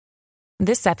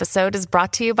This episode is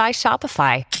brought to you by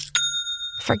Shopify.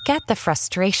 Forget the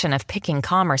frustration of picking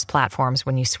commerce platforms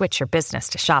when you switch your business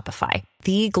to Shopify,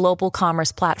 the global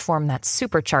commerce platform that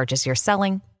supercharges your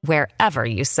selling wherever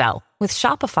you sell. With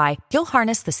Shopify, you'll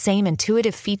harness the same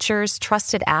intuitive features,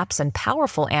 trusted apps, and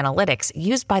powerful analytics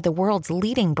used by the world's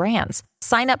leading brands.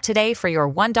 Sign up today for your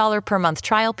 $1 per month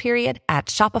trial period at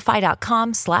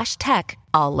shopify.com/tech,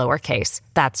 all lowercase.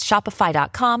 That's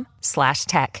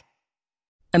shopify.com/tech.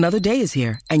 Another day is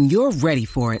here, and you're ready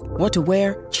for it. What to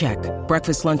wear? Check.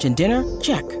 Breakfast, lunch, and dinner?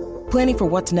 Check. Planning for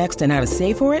what's next and how to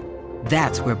save for it?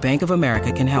 That's where Bank of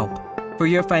America can help. For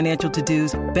your financial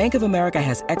to-dos, Bank of America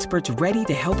has experts ready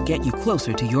to help get you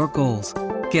closer to your goals.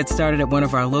 Get started at one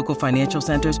of our local financial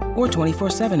centers or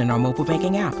 24/7 in our mobile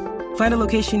banking app. Find a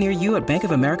location near you at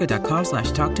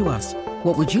bankofamerica.com/talktous.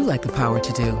 What would you like the power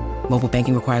to do? Mobile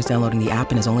banking requires downloading the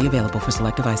app and is only available for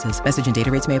select devices. Message and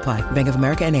data rates may apply. Bank of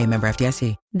America N.A., member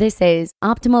FDIC. This is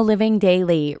Optimal Living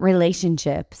Daily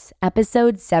Relationships,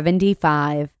 episode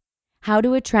 75. How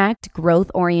to Attract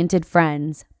Growth-Oriented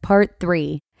Friends, part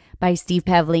 3, by Steve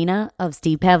Pavlina of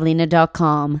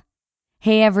stevepavlina.com.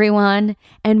 Hey everyone,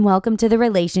 and welcome to the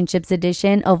Relationships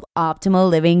edition of Optimal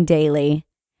Living Daily.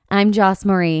 I'm Joss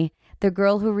Marie, the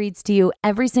girl who reads to you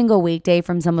every single weekday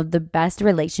from some of the best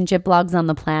relationship blogs on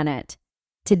the planet.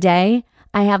 Today,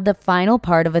 I have the final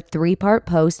part of a 3-part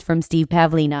post from Steve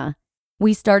Pavlina.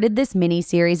 We started this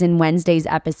mini-series in Wednesday's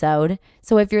episode,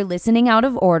 so if you're listening out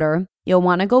of order, you'll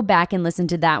want to go back and listen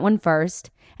to that one first,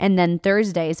 and then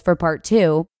Thursdays for part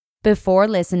 2, before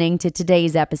listening to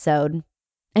today's episode.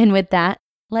 And with that,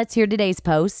 let's hear today's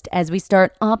post as we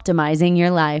start optimizing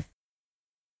your life.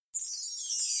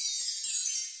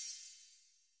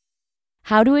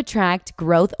 How to Attract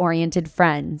Growth-Oriented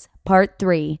Friends, Part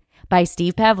 3, by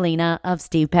Steve Pavlina of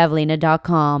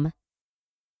stevepavlina.com.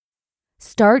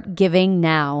 Start giving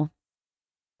now.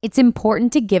 It's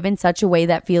important to give in such a way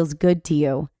that feels good to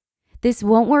you. This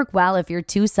won't work well if you're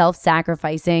too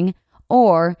self-sacrificing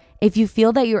or if you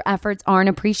feel that your efforts aren't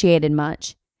appreciated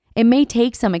much. It may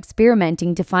take some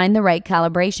experimenting to find the right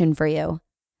calibration for you.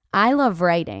 I love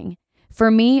writing.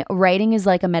 For me, writing is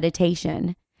like a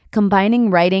meditation. Combining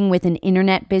writing with an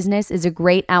internet business is a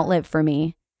great outlet for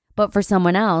me, but for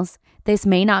someone else, this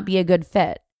may not be a good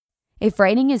fit. If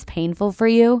writing is painful for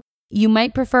you, you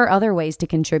might prefer other ways to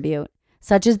contribute,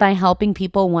 such as by helping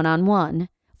people one-on-one,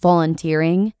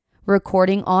 volunteering,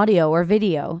 recording audio or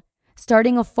video,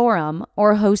 starting a forum,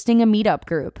 or hosting a meetup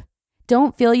group.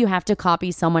 Don't feel you have to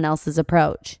copy someone else's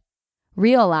approach.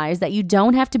 Realize that you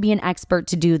don't have to be an expert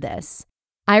to do this.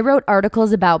 I wrote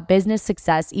articles about business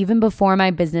success even before my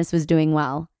business was doing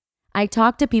well. I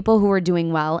talked to people who were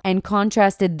doing well and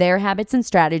contrasted their habits and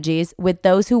strategies with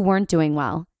those who weren't doing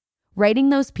well. Writing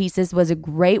those pieces was a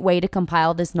great way to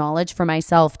compile this knowledge for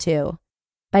myself too.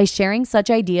 By sharing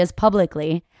such ideas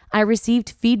publicly, I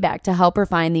received feedback to help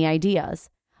refine the ideas.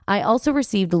 I also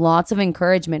received lots of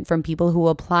encouragement from people who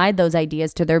applied those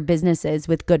ideas to their businesses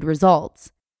with good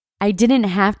results. I didn't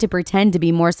have to pretend to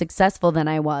be more successful than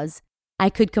I was. I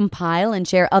could compile and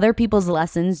share other people's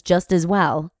lessons just as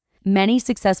well. Many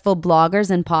successful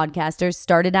bloggers and podcasters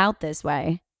started out this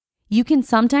way. You can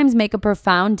sometimes make a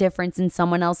profound difference in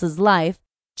someone else's life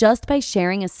just by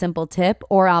sharing a simple tip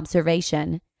or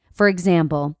observation. For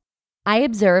example, I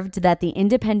observed that the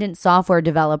independent software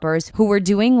developers who were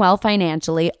doing well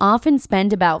financially often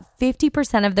spend about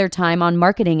 50% of their time on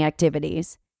marketing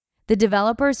activities. The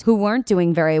developers who weren't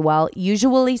doing very well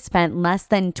usually spent less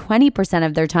than 20%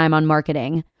 of their time on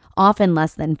marketing, often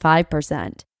less than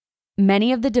 5%.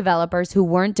 Many of the developers who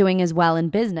weren't doing as well in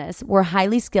business were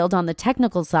highly skilled on the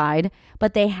technical side,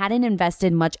 but they hadn't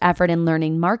invested much effort in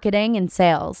learning marketing and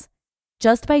sales.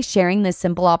 Just by sharing this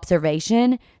simple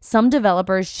observation, some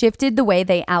developers shifted the way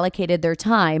they allocated their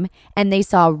time, and they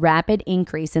saw a rapid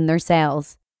increase in their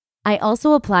sales. I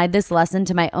also applied this lesson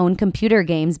to my own computer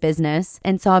games business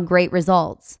and saw great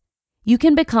results. You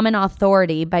can become an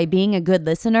authority by being a good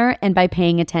listener and by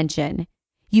paying attention.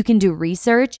 You can do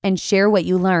research and share what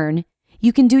you learn.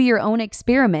 You can do your own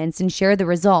experiments and share the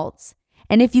results.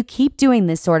 And if you keep doing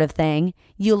this sort of thing,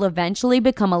 you'll eventually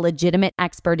become a legitimate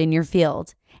expert in your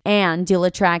field. And you'll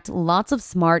attract lots of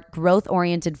smart,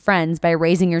 growth-oriented friends by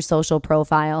raising your social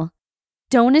profile.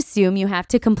 Don't assume you have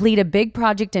to complete a big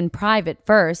project in private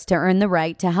first to earn the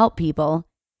right to help people.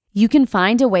 You can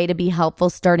find a way to be helpful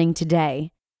starting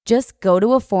today. Just go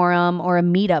to a forum or a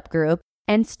meetup group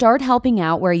and start helping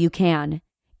out where you can.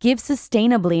 Give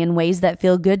sustainably in ways that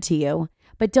feel good to you,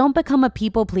 but don't become a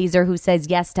people pleaser who says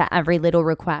yes to every little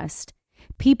request.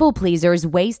 People pleasers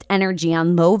waste energy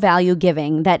on low-value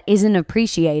giving that isn't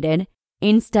appreciated,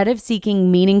 instead of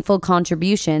seeking meaningful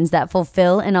contributions that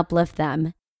fulfill and uplift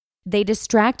them. They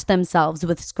distract themselves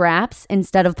with scraps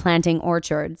instead of planting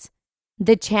orchards.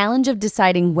 The challenge of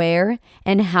deciding where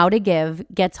and how to give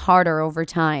gets harder over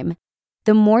time.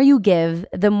 The more you give,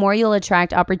 the more you'll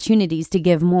attract opportunities to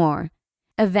give more.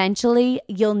 Eventually,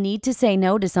 you'll need to say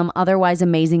no to some otherwise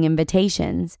amazing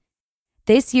invitations.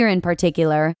 This year in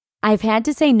particular, I've had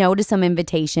to say no to some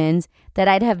invitations that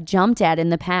I'd have jumped at in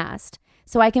the past,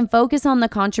 so I can focus on the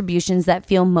contributions that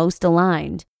feel most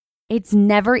aligned. It's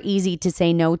never easy to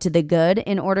say no to the good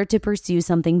in order to pursue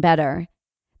something better.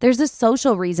 There's a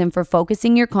social reason for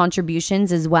focusing your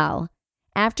contributions as well.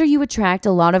 After you attract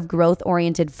a lot of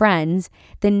growth-oriented friends,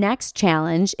 the next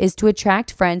challenge is to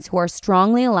attract friends who are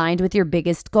strongly aligned with your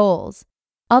biggest goals.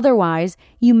 Otherwise,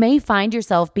 you may find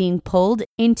yourself being pulled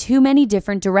in too many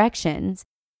different directions.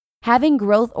 Having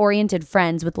growth-oriented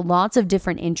friends with lots of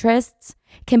different interests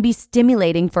can be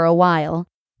stimulating for a while,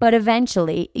 but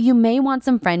eventually, you may want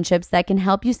some friendships that can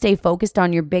help you stay focused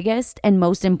on your biggest and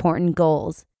most important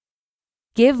goals.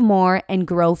 Give more and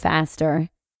grow faster.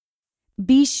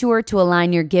 Be sure to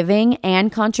align your giving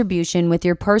and contribution with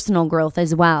your personal growth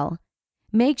as well.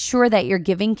 Make sure that your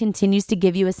giving continues to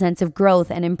give you a sense of growth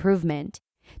and improvement.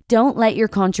 Don't let your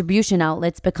contribution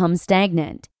outlets become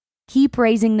stagnant. Keep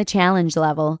raising the challenge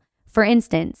level. For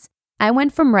instance, I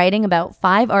went from writing about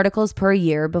 5 articles per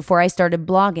year before I started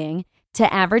blogging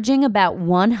to averaging about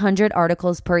 100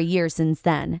 articles per year since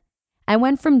then. I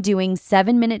went from doing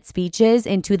 7-minute speeches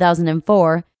in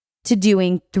 2004 to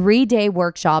doing 3-day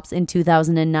workshops in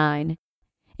 2009.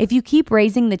 If you keep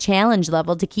raising the challenge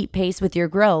level to keep pace with your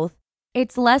growth,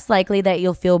 it's less likely that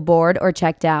you'll feel bored or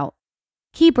checked out.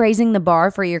 Keep raising the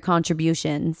bar for your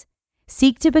contributions.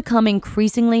 Seek to become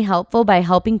increasingly helpful by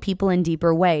helping people in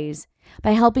deeper ways,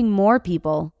 by helping more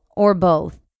people, or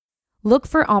both. Look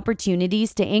for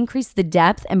opportunities to increase the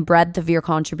depth and breadth of your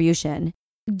contribution.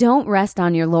 Don't rest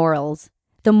on your laurels.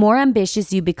 The more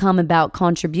ambitious you become about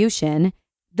contribution,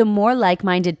 the more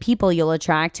like-minded people you'll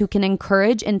attract who can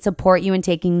encourage and support you in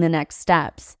taking the next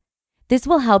steps. This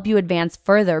will help you advance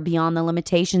further beyond the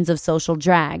limitations of social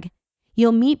drag.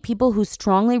 You'll meet people who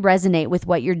strongly resonate with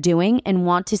what you're doing and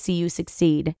want to see you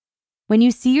succeed. When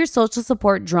you see your social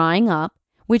support drying up,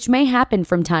 which may happen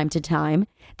from time to time,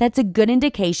 that's a good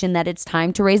indication that it's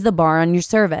time to raise the bar on your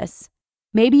service.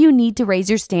 Maybe you need to raise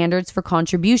your standards for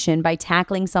contribution by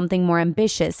tackling something more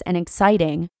ambitious and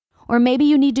exciting. Or maybe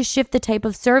you need to shift the type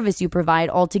of service you provide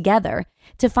altogether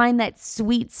to find that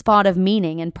sweet spot of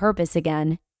meaning and purpose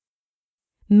again.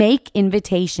 Make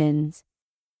invitations.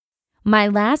 My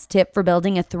last tip for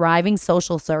building a thriving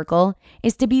social circle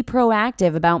is to be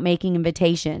proactive about making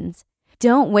invitations.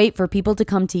 Don't wait for people to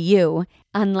come to you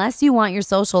unless you want your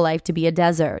social life to be a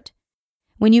desert.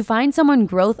 When you find someone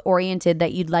growth-oriented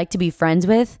that you'd like to be friends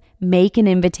with, make an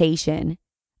invitation.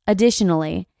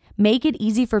 Additionally, make it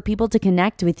easy for people to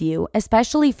connect with you,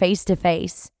 especially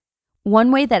face-to-face.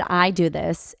 One way that I do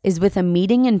this is with a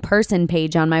meeting in person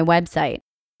page on my website.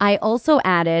 I also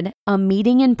added a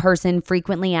meeting in person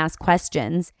frequently asked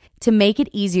questions to make it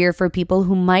easier for people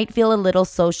who might feel a little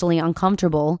socially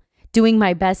uncomfortable, doing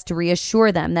my best to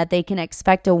reassure them that they can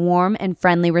expect a warm and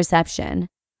friendly reception.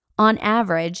 On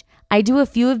average, I do a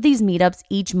few of these meetups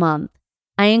each month.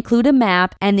 I include a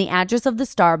map and the address of the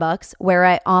Starbucks where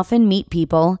I often meet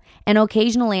people, and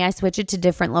occasionally I switch it to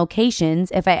different locations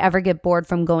if I ever get bored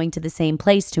from going to the same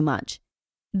place too much.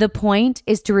 The point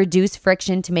is to reduce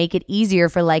friction to make it easier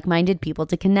for like-minded people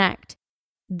to connect.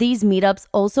 These meetups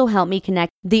also help me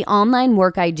connect the online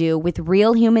work I do with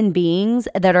real human beings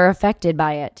that are affected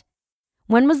by it.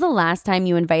 When was the last time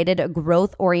you invited a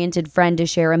growth-oriented friend to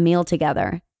share a meal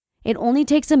together? It only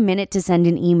takes a minute to send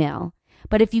an email.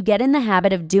 But if you get in the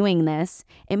habit of doing this,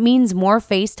 it means more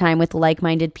FaceTime with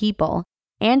like-minded people,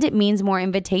 and it means more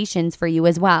invitations for you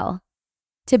as well.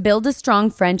 To build a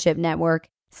strong friendship network,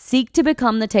 seek to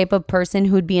become the type of person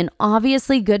who'd be an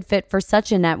obviously good fit for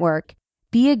such a network.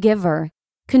 Be a giver.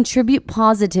 Contribute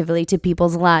positively to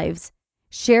people's lives.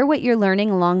 Share what you're learning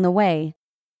along the way.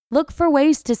 Look for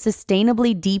ways to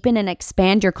sustainably deepen and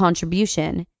expand your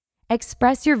contribution.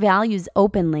 Express your values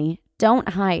openly. Don't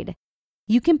hide.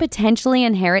 You can potentially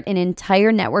inherit an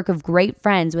entire network of great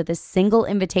friends with a single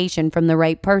invitation from the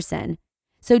right person.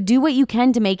 So do what you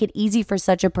can to make it easy for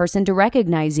such a person to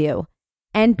recognize you.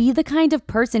 And be the kind of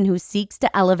person who seeks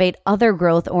to elevate other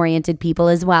growth-oriented people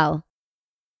as well.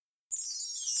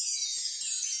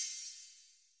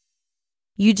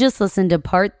 You just listened to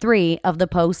part 3 of the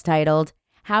post titled,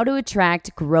 How to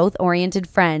Attract Growth-Oriented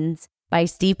Friends by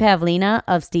Steve Pavlina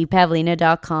of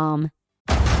stevepavlina.com.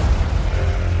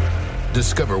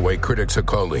 Discover why critics are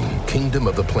calling Kingdom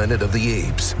of the Planet of the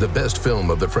Apes the best film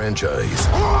of the franchise.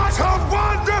 What a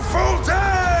wonderful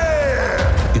day!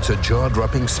 It's a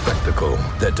jaw-dropping spectacle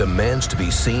that demands to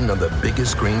be seen on the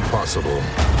biggest screen possible.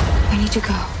 We need to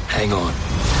go. Hang on.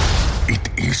 It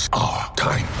is our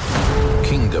time.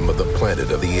 Kingdom of the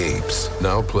Planet of the Apes.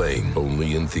 Now playing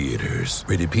only in theaters.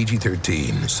 Rated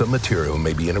PG-13. Some material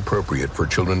may be inappropriate for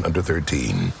children under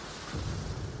 13.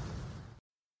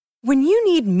 When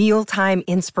you need mealtime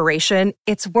inspiration,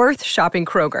 it's worth shopping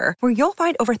Kroger, where you'll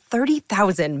find over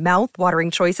 30,000 mouth-watering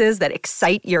choices that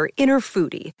excite your inner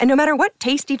foodie. And no matter what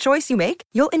tasty choice you make,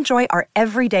 you'll enjoy our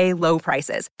everyday low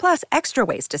prices, plus extra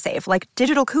ways to save, like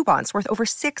digital coupons worth over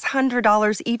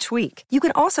 $600 each week. You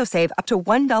can also save up to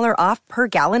 $1 off per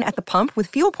gallon at the pump with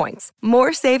fuel points.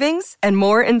 More savings and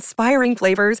more inspiring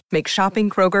flavors make shopping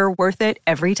Kroger worth it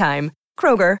every time.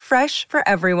 Kroger, fresh for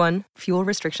everyone. Fuel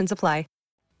restrictions apply.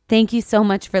 Thank you so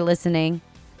much for listening.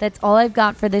 That's all I've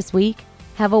got for this week.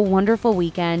 Have a wonderful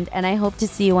weekend, and I hope to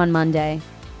see you on Monday,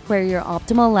 where your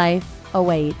optimal life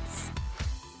awaits.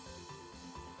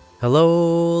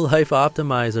 Hello, Life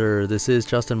Optimizer. This is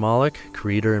Justin Malik,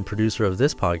 creator and producer of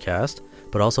this podcast,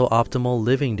 but also Optimal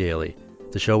Living Daily,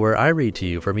 the show where I read to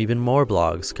you from even more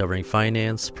blogs covering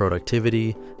finance,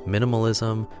 productivity,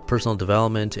 minimalism, personal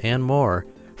development, and more,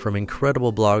 from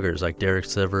incredible bloggers like Derek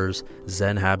Sivers,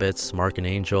 Zen Habits, Mark and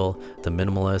Angel, The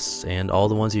Minimalists, and all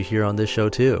the ones you hear on this show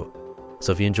too.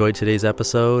 So if you enjoyed today's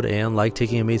episode and like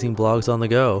taking amazing blogs on the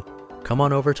go, come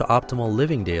on over to Optimal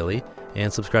Living Daily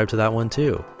and subscribe to that one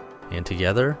too. And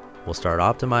together, we'll start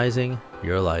optimizing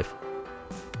your life.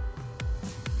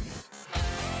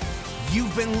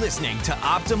 You've been listening to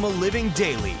Optimal Living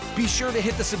Daily. Be sure to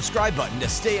hit the subscribe button to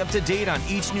stay up to date on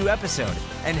each new episode,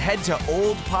 and head to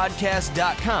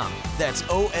oldpodcast.com. That's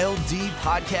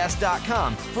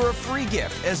OLDpodcast.com for a free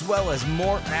gift, as well as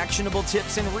more actionable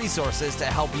tips and resources to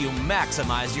help you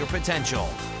maximize your potential.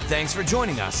 Thanks for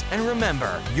joining us, and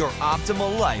remember, your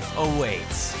optimal life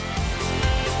awaits.